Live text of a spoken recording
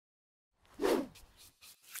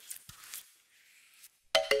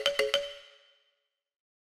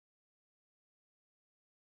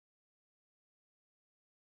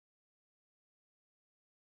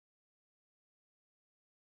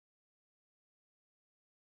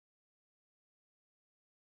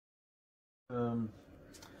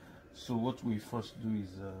So what we first do is,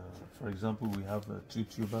 for example, we have 2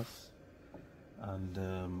 tubers, and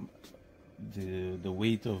the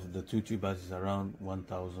weight of the 2 tubers is around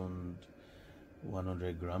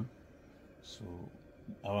 1,100 gram. So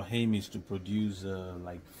our aim is to produce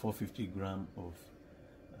like 450 gram of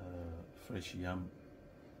fresh yam,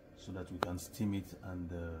 so that we can steam it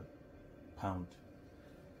and pound.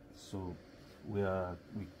 So we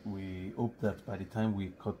hope that by the time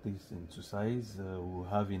we cut this into size, we'll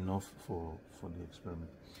have enough for the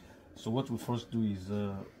experiment. So what we first do is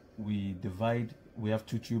we have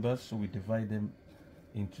 2 tubers, so we divide them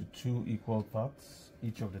into 2 equal parts,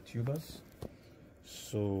 each of the tubers.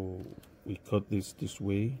 So we cut this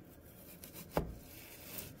way.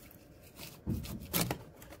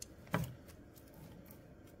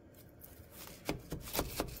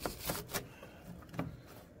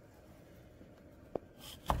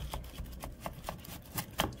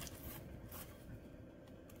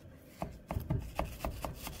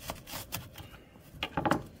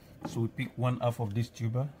 So we pick one half of this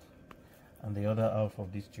tuber and the other half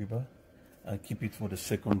of this tuber and keep it for the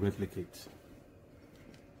second replicate.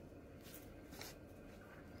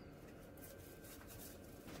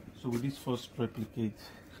 So with this first replicate,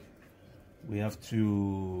 we have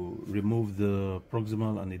to remove the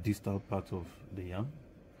proximal and the distal part of the yam.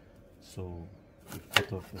 So we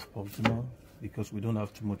cut off the proximal because we don't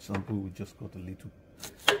have too much sample, we just cut a little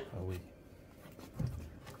away.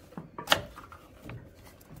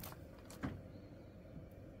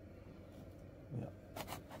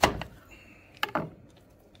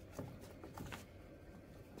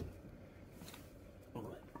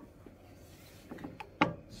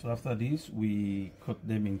 So after this, we cut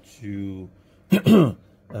them into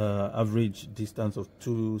average distance of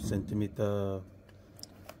 2 centimeter.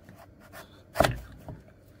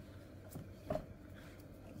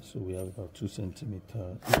 So we have about 2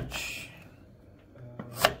 centimeter each.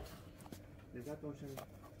 Is that ocean?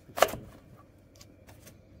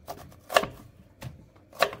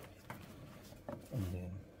 And then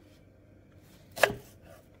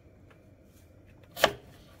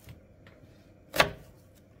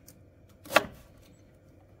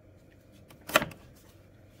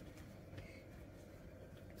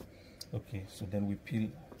okay, so then we peel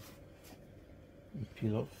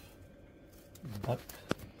off the back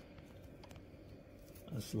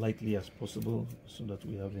as lightly as possible so that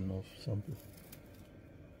we have enough sample.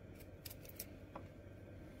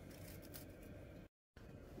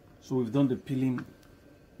 So we've done the peeling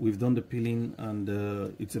and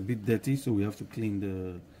it's a bit dirty, so we have to clean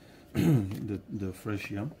the the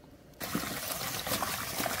fresh yam.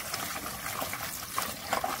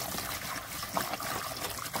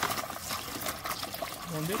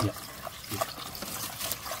 Yeah.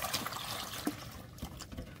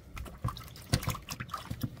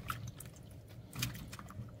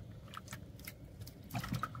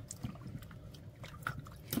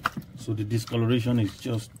 So the discoloration is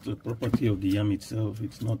just the property of the yam itself.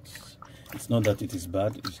 It's not that it is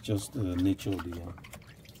bad, it's just the nature of the yam.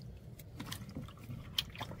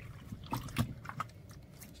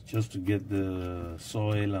 It's just to get the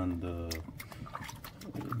soil and the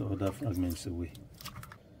other fragments away.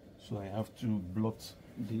 So I have to blot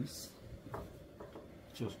this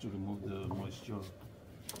just to remove the moisture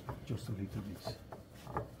just a little bit.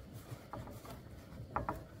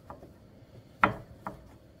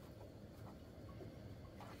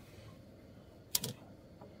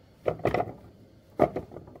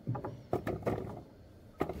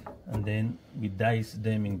 And then we dice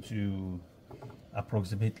them into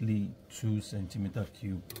approximately 2 centimeter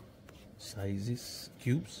cube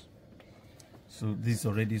cubes. So this is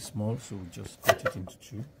already small, so we just cut it into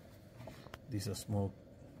 2. These are small,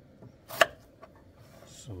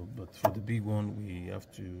 so but for the big one we have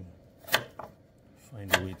to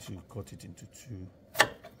find a way to cut it into 2,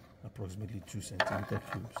 approximately 2 centimeter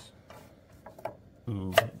cubes.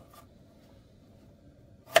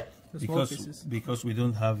 Because we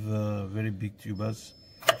don't have very big tubers,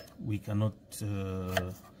 we cannot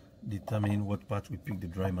determine what part we pick the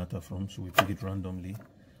dry matter from, so we pick it randomly,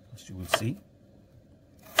 as you will see.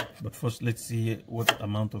 But first, let's see what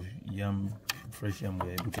amount of yam, fresh yam,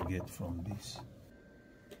 we're able to get from this.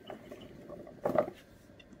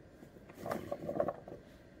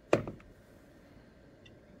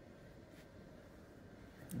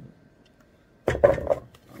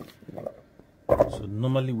 So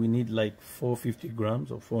normally we need like 450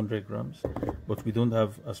 grams or 400 grams, but we don't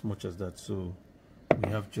have as much as that, so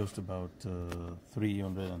we have just about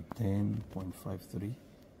 310.53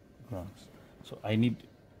 grams. So I need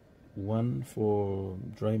 1 for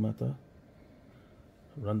dry matter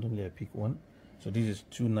randomly I pick one. So this is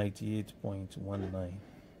 298.19.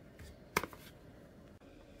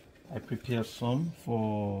 I prepare some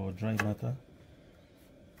for dry matter.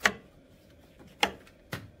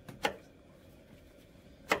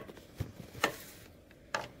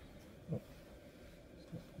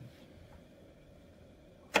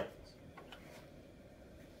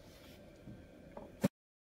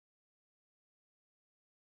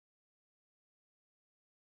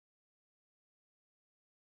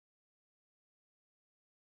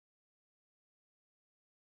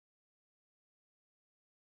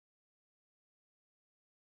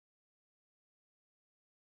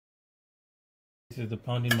 This is the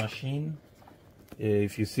pounding machine.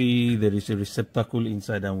 If you see, there is a receptacle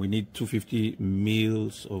inside, and we need 250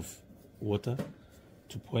 mils of water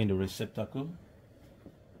to pour in the receptacle.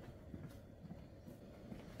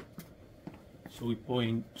 So we pour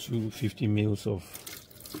in 250 mils of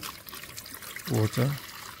water.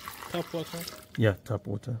 Tap water? Yeah, tap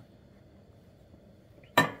water.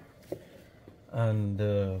 And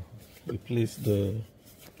we place the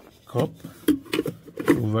cup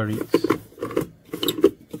over it.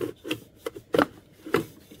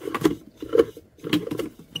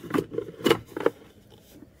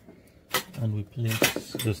 And we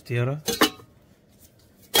place the stirrer,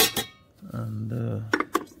 and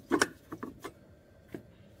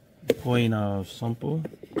pour in our sample,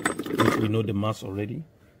 which we know the mass already,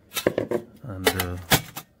 and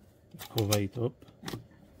cover it up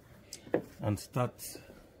and start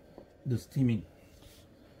the steaming.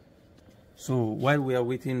 So while we are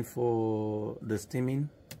waiting for the steaming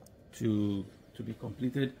to be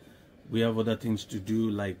completed, we have other things to do,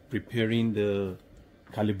 like preparing the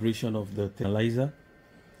calibration of the analyzer.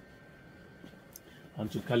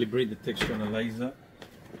 And to calibrate the texture analyzer,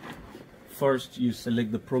 first you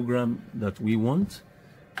select the program that we want.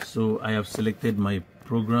 So I have selected my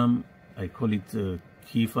program. I call it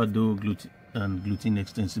Kieffer Dough and gluten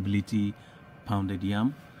extensibility pounded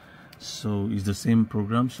yam. So it's the same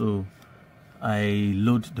program. So I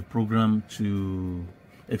load the program to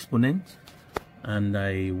Exponent, and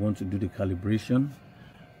I want to do the calibration.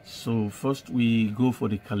 So first we go for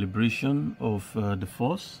the calibration of the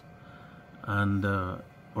force, and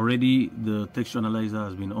already the texture analyzer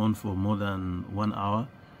has been on for more than 1 hour,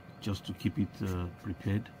 just to keep it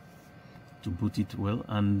prepared to boot it well.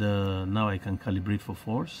 And now I can calibrate for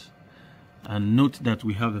force. And note that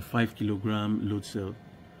we have a 5 kilogram load cell,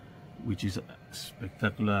 which is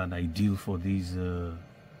spectacular and ideal for these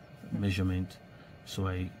measurement. So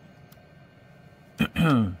I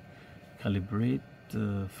calibrate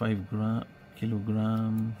 5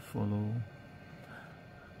 kilogram, follow,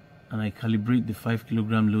 and I calibrate the 5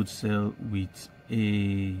 kilogram load cell with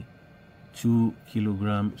a 2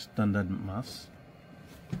 kilogram standard mass.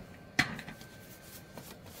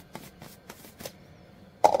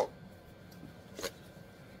 As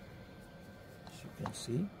you can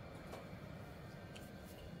see,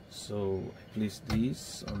 so I place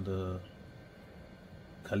this on the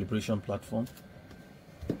calibration platform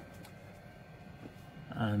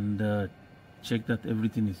and check that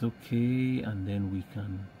everything is okay, and then we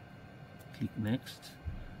can click next.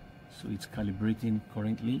 So it's calibrating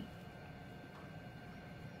currently.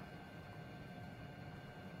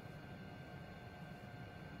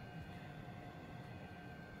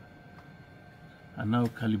 And now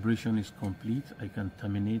calibration is complete. I can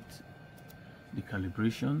terminate the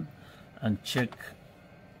calibration and check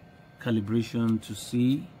calibration to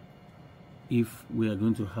see if we are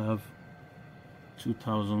going to have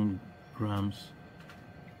 2000 grams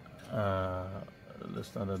the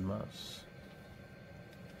standard mass.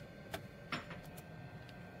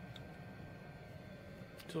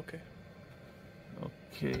 It's okay.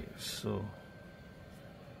 Okay, so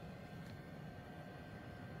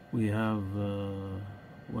we have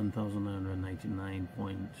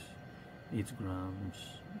 1999.8 grams,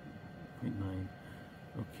 0.9.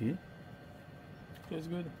 Okay, That's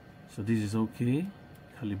good. so this is okay.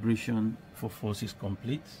 Calibration for force is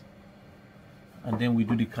complete, and then we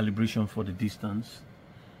do the calibration for the distance,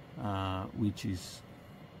 which is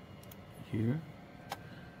here.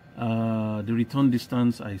 The return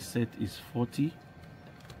distance I set is 40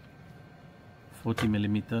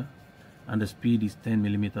 millimeter, and the speed is 10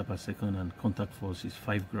 millimeter per second, and contact force is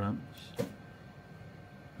 5 grams.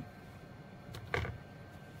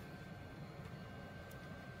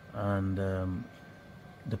 And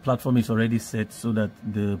the platform is already set so that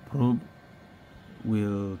the probe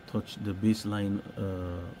will touch the baseline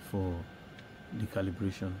for the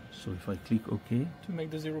calibration. So if I click OK, To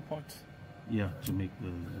make the 0 point. yeah, to make the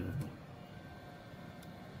 0 point.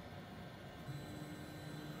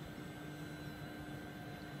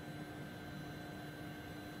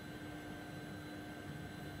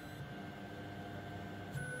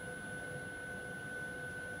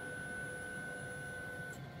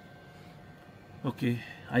 Okay,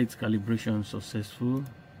 height calibration successful.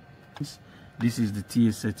 This is the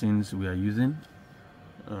TA settings we are using.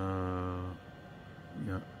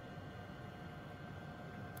 Yeah.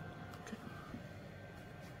 Okay.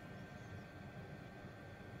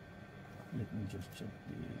 Let me just check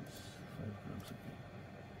this. 5 grams,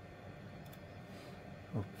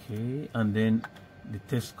 okay. Okay, and then the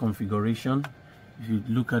test configuration. If you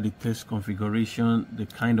look at the test configuration, the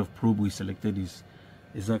kind of probe we selected is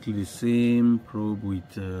exactly the same probe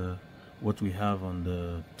with what we have on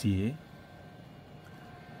the TA.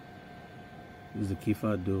 This is the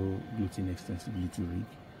Kieffer Dough gluten extensibility rig,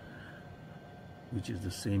 which is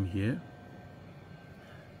the same here.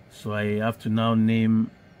 So I have to now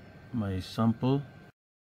name my sample.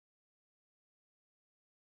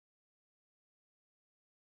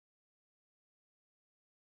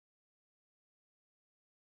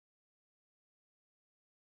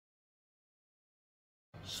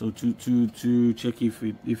 So to check if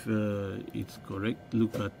it's correct,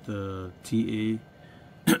 look at TA,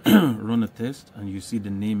 run a test, and you see the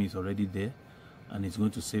name is already there, and it's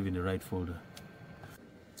going to save in the right folder.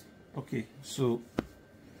 Okay, so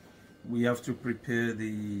we have to prepare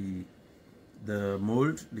the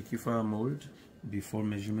mold, the Kieffer mold, before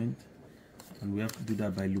measurement, and we have to do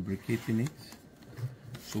that by lubricating it.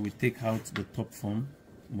 So we take out the top form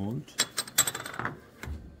mold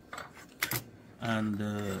and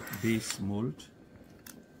the base mold,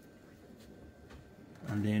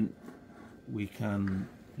 and then we can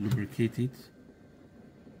lubricate it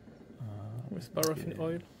with paraffin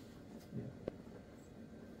oil. Yeah.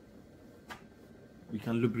 We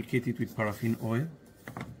can lubricate it with paraffin oil.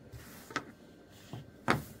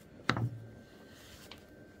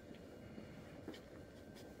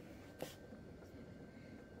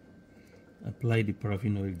 Apply the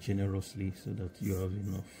paraffin oil generously so that you have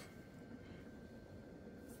enough.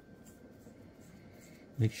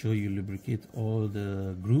 Make sure you lubricate all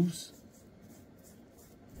the grooves,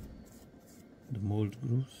 the mold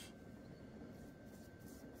grooves.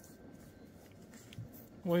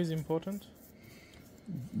 Why is it important?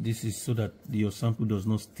 This is so that your sample does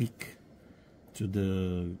not stick to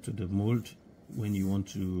the mold when you want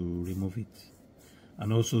to remove it,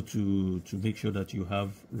 and also to make sure that you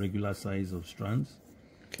have regular size of strands.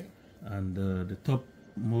 Okay. And the top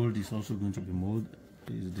mold is also going to be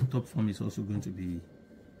the top form is also going to be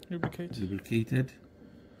lubricated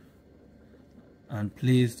and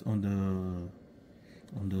placed on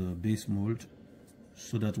the base mold,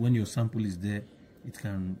 so that when your sample is there, it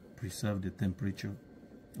can preserve the temperature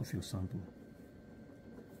of your sample.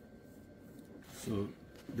 So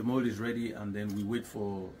the mold is ready, and then we wait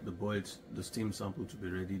for the steam sample to be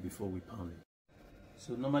ready before we pound it.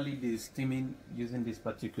 So normally the steaming using this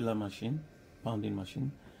particular machine, pounding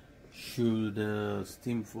machine, should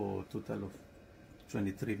steam for a total of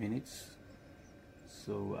 23 minutes.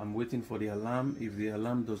 So I'm waiting for the alarm. If the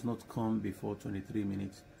alarm does not come before 23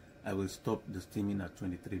 minutes, I will stop the steaming at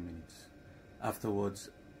 23 minutes. Afterwards,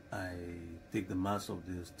 I take the mass of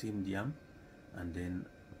the steamed yam, and then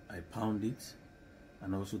I pound it,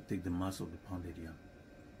 and also take the mass of the pounded yam.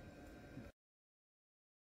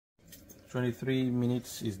 23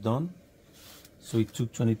 minutes is done. So it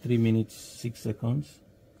took 23 minutes 6 seconds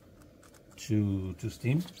to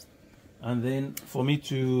steam. And then for me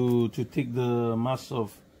to take the mass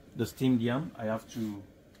of the steamed yam, I have to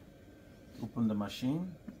open the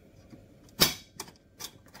machine.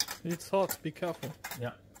 It's hot, be careful.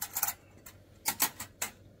 Yeah.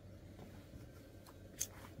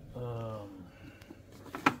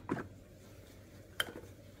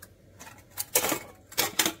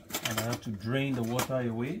 And I have to drain the water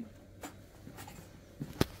away.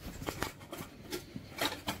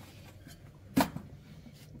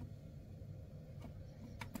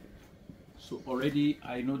 So already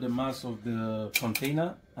I know the mass of the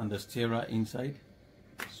container and the stirrer inside.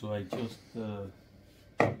 So I just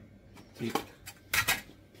take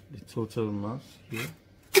the total mass here.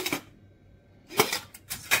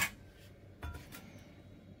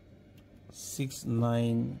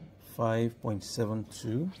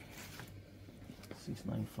 695.72.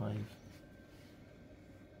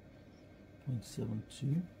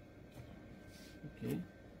 695.72. Okay.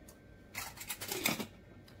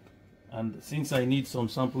 And since I need some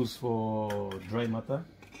samples for dry matter,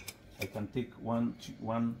 I can take one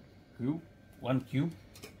cube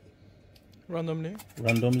Randomly.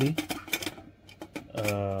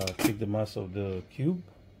 Take the mass of the cube.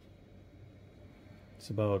 It's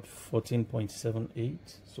about 14.78,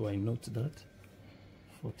 so I note that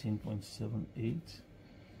 14.78.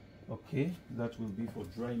 Okay, that will be for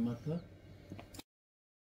dry matter.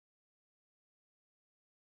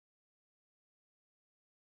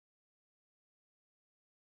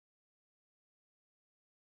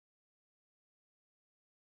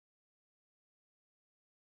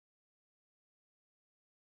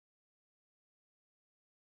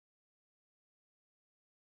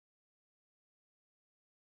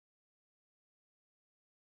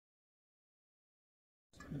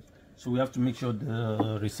 So we have to make sure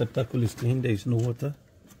the receptacle is clean, there is no water.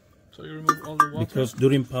 So you remove all the water? Because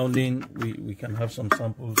during pounding, we can have some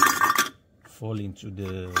samples fall into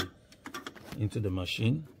the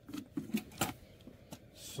machine.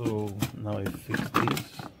 So now I fix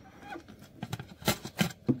this.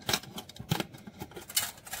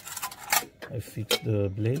 I fix the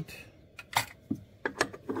blade.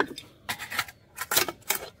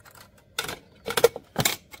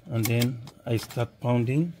 And then I start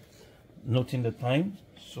pounding, noting the time.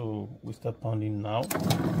 So we start pounding now.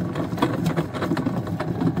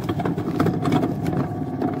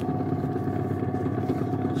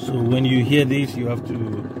 So when you hear this, you have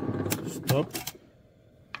to stop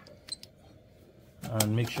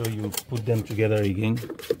and make sure you put them together again.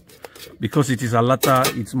 Because it is a latter,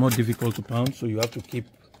 it's more difficult to pound, so you have to keep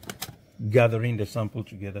gathering the sample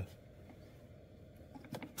together.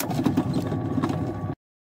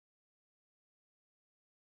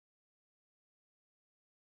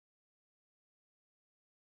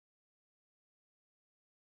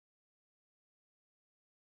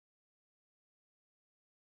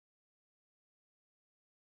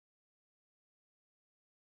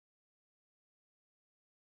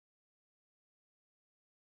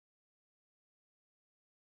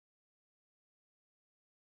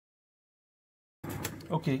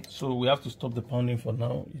 Okay, so we have to stop the pounding for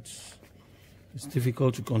now. It's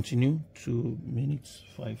difficult to continue. 2 minutes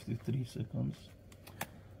 53 seconds.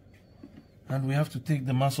 And we have to take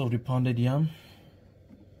the mass of the pounded yam.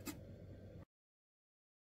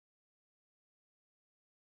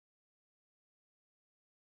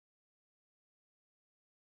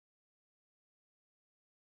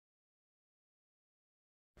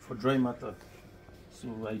 For dry matter,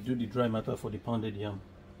 so I do the dry matter for the pounded yam.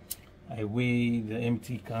 I weigh the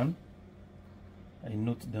empty can, I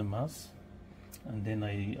note the mass, and then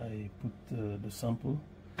I put the sample.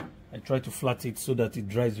 I try to flat it so that it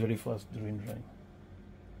dries very fast during drying.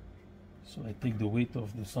 So I take the weight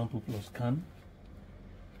of the sample plus can,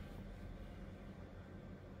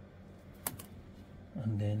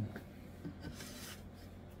 and then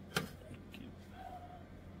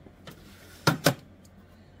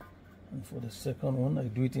and for the second one I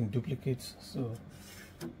do it in duplicates. So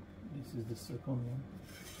this is the second one.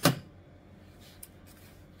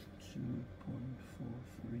 2.4399.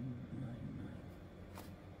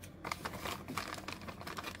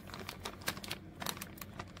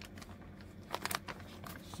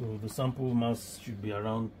 So the sample mass should be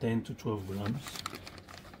around 10 to 12 grams.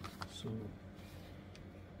 So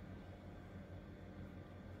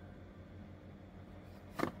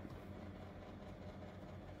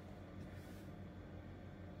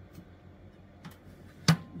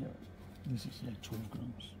yeah, this is like 12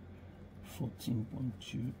 grams.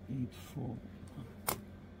 14.284.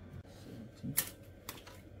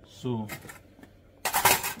 So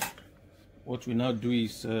what we now do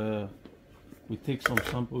is we take some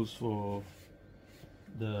samples for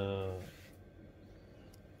the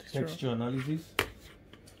texture analysis,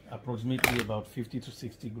 approximately about 50 to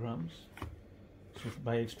 60 grams. So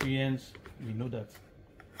by experience, we know that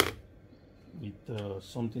with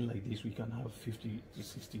something like this, we can have 50 to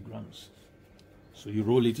 60 grams. So you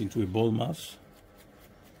roll it into a ball mass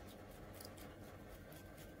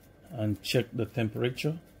and check the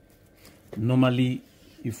temperature. Normally,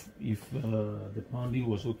 if the pounding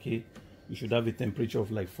was okay, you should have a temperature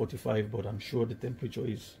of like 45, but I'm sure the temperature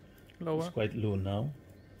is quite low now.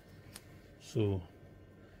 So,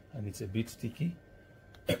 and it's a bit sticky.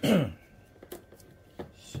 So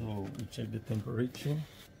we check the temperature.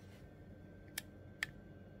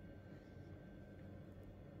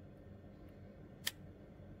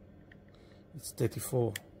 It's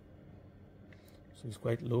 34, so it's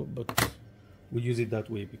quite low, but we use it that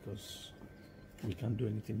way because we can't do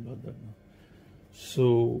anything about that now.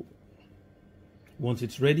 So once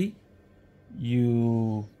it's ready,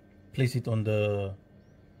 you place it on the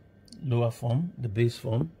lower form, the base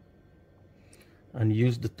form, and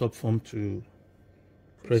use the top form to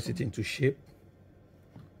press it into shape.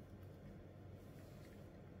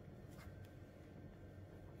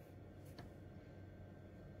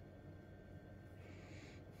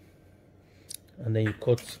 And then you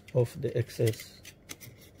cut off the excess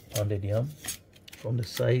pounded yam from the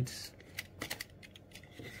sides.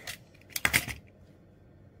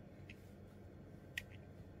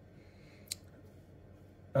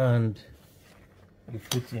 And you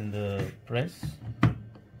put in the press.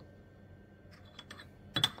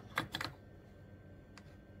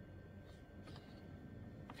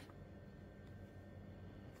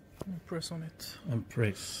 And press on it. And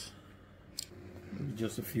press.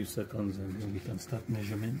 Just a few seconds and then we can start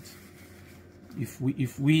measurement. If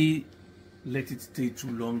we let it stay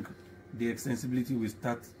too long, the extensibility will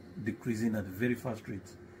start decreasing at a very fast rate.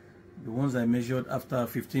 The ones I measured after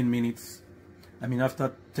 15 minutes, I mean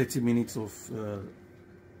after 30 minutes of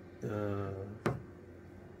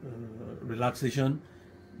relaxation,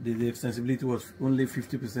 the extensibility was only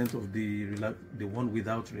 50% of the one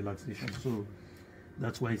without relaxation. So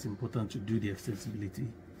that's why it's important to do the extensibility.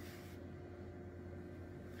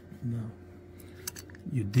 Now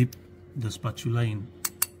you dip the spatula in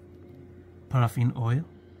paraffin oil,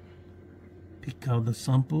 pick out the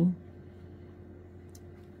sample,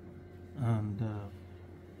 and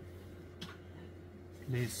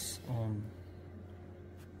place on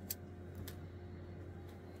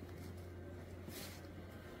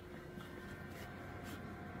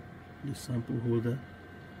the sample holder,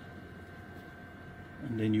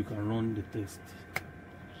 and then you can run the test.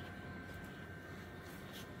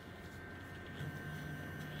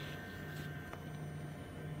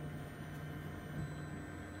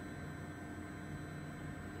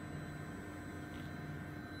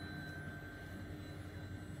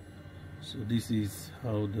 So this is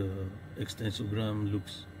how the extensogram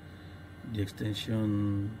looks, the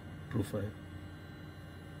extension profile.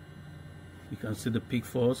 You can see the peak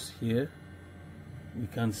force here. We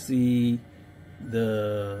can see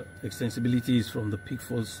the extensibility is from the peak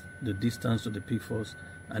force, the distance to the peak force,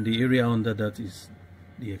 and the area under that is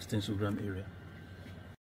the extensogram area.